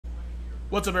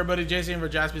What's up, everybody? Jason for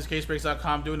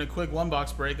JaspysCaseBreaks.com doing a quick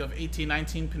one-box break of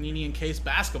 18-19 Panini Encased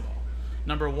basketball.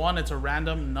 Number 1, it's a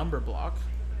random number block.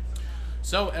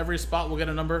 So every spot will get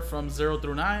a number from 0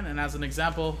 through 9, and as an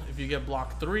example, if you get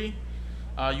block 3,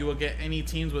 you will get any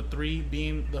teams with 3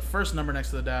 being the first number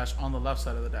next to the dash on the left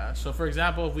side of the dash. So for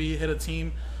example, if we hit a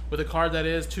team with a card that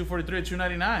is 243 or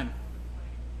 299,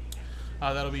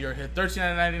 that'll be your hit. 13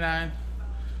 out of 99,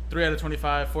 3 out of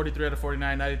 25, 43 out of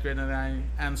 49, 93 out of 99,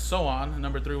 and so on.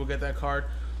 Number 3 will get that card.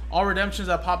 All redemptions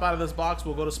that pop out of this box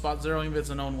will go to spot 0 if it's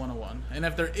a known 101. And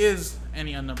if there is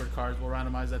any unnumbered cards, we'll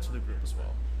randomize that to the group as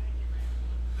well.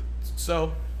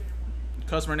 So,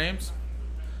 customer names,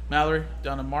 Mallory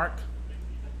down to Mark,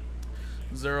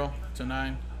 0 to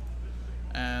 9.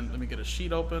 And let me get a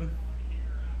sheet open.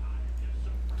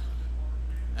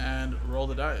 And roll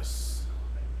the dice.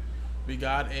 We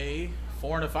got a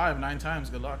 4 and a 5, 9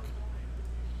 times. Good luck.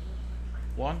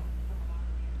 1,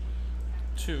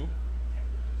 2,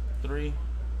 3,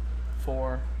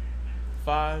 4,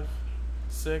 5,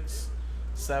 6,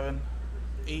 7,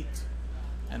 8,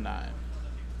 and 9.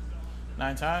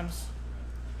 9 times.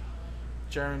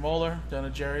 Jeremy Moeller down to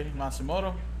Jerry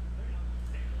Matsumoto.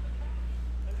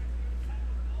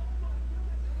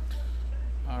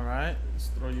 All right, let's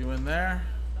throw you in there.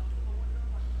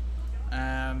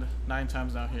 And 9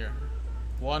 times down here.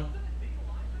 1,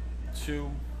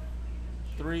 2,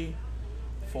 3,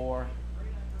 4,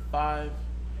 5,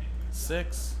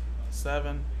 6,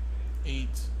 7, 8,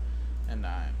 and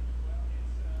 9.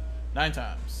 9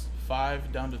 times.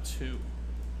 5 down to 2.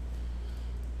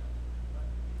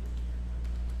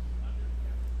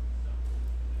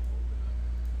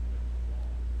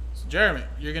 So Jeremy,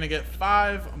 you're gonna get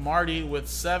 5. Marty with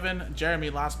 7. Jeremy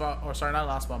last spot, or sorry, not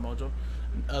last spot mojo.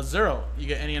 0, you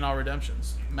get any and all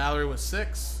redemptions. Mallory with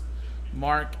 6,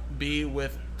 Mark B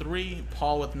with 3,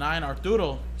 Paul with 9,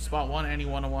 Arturo spot 1, any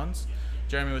 101s,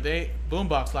 Jeremy with 8,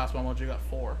 Boombox last spot mojo, you got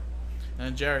 4, and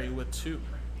then Jerry with 2.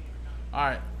 All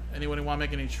right, anyone who want to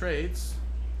make any trades,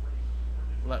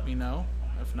 let me know.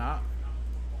 If not,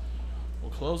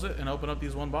 we'll close it and open up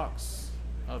these one box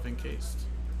of Encased.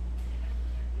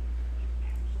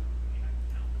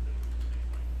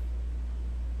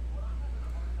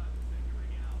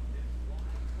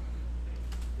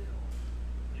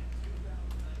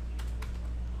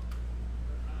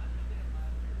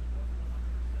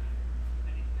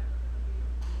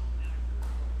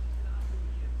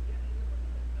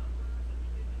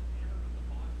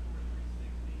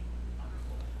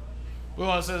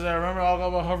 Well, says, I remember all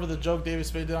about however the joke David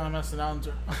Spade did on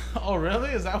SNL. Oh, really?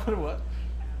 Is that what it was?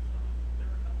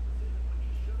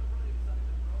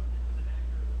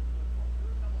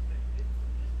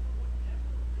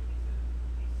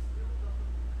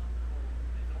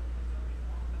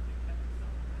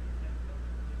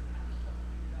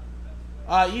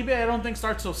 eBay, I don't think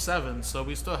starts till 7, so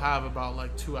we still have about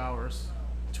like 2 hours.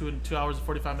 2 hours and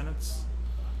 45 minutes.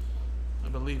 I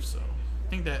believe so. I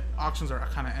think that auctions are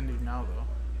kind of ending now, though.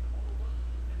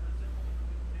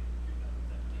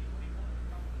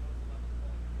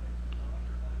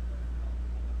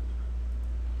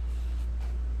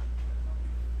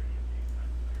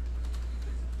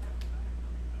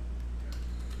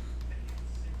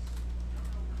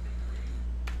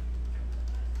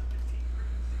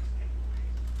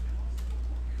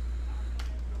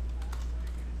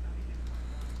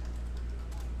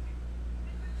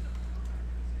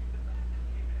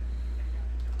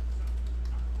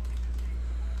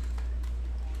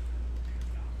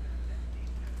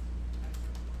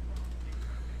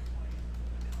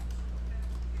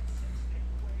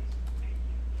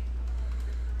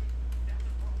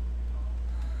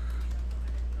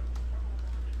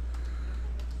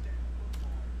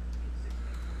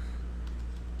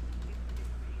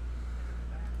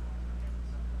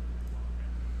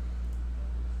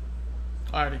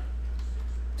 Alrighty.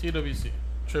 TWC.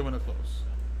 Trade winner close.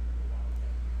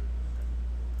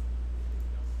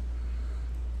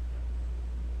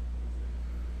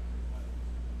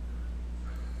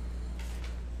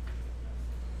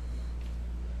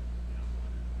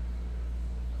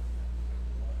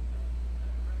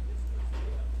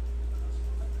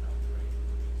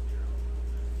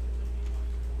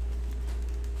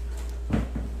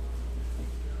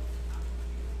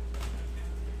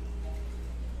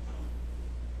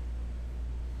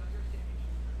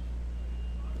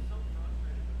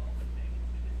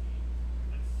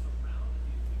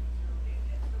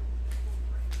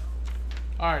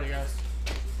 Alrighty, guys.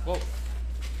 Whoa.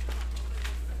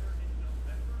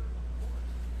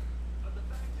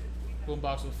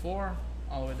 Boombox with 4,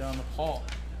 all the way down to Paul.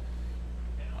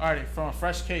 Alrighty, from a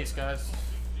fresh case, guys.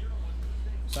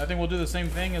 So I think we'll do the same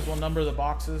thing as we'll number the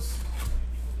boxes.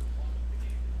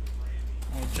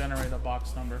 We'll generate a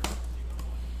box number.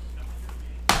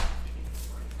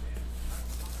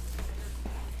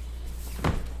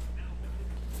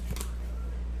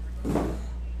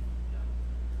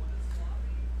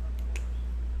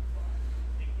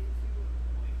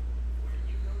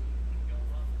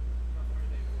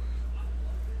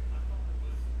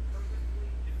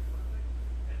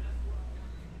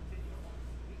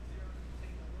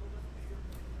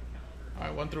 All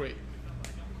right, 1 through 8.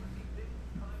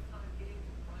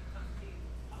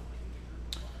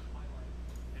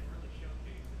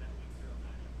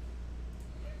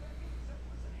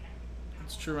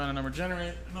 It's true random number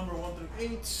generate, number 1 through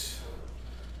 8,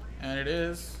 and it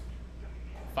is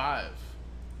 5.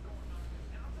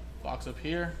 Box up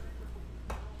here,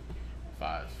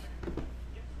 5.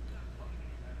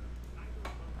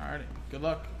 Alrighty, good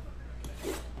luck.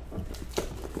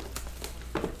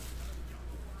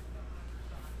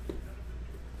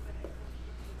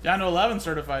 Down to 11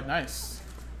 certified, nice.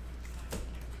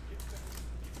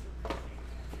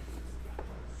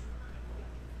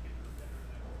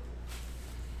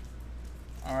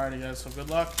 Alrighty guys, so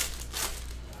good luck.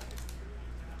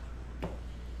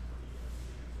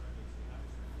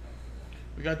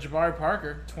 We got Jabari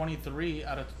Parker, 23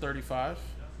 out of 35.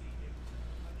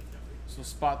 So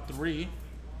spot 3,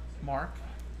 Mark.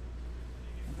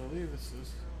 I believe this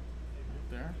is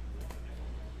right there.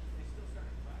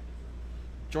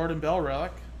 Jordan Bell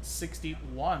relic,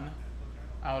 61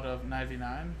 out of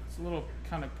 99. It's a little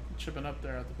kind of chipping up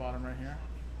there at the bottom right here.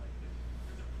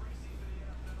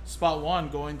 Spot 1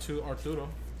 going to Arturo.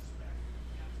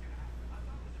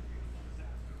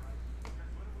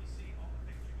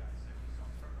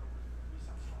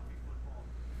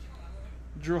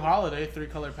 Drew Holiday,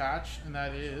 3-color patch, and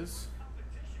that is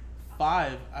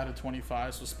 5 out of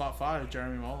 25. So spot 5,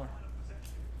 Jeremy Muller.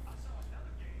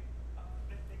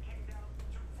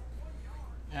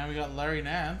 And we got Larry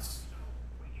Nance,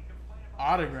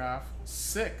 autograph,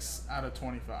 6 out of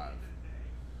 25.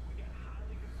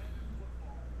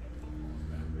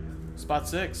 Spot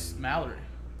 6, Mallory.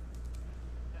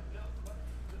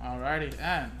 Alrighty,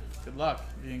 and good luck.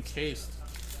 The encased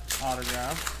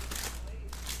autograph.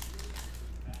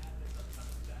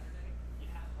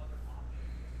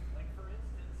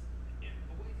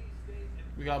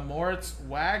 We got Moritz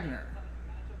Wagner,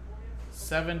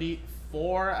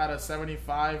 74 out of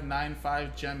 75,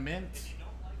 9.5 gem mint,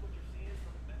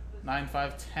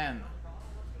 9.5/10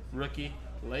 rookie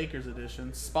Lakers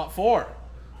edition. Spot 4,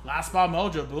 last spot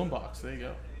mojo boombox. There you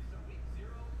go.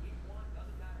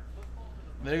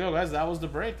 There you go, guys. That was the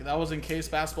break. That was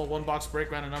Encased basketball 1-box break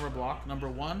random number block number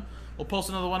 1. We'll post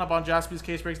another one up on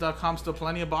jaspyscasebreaks.com. Still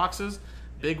plenty of boxes.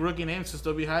 Big rookie names to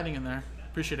still be hiding in there.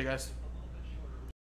 Appreciate it, guys.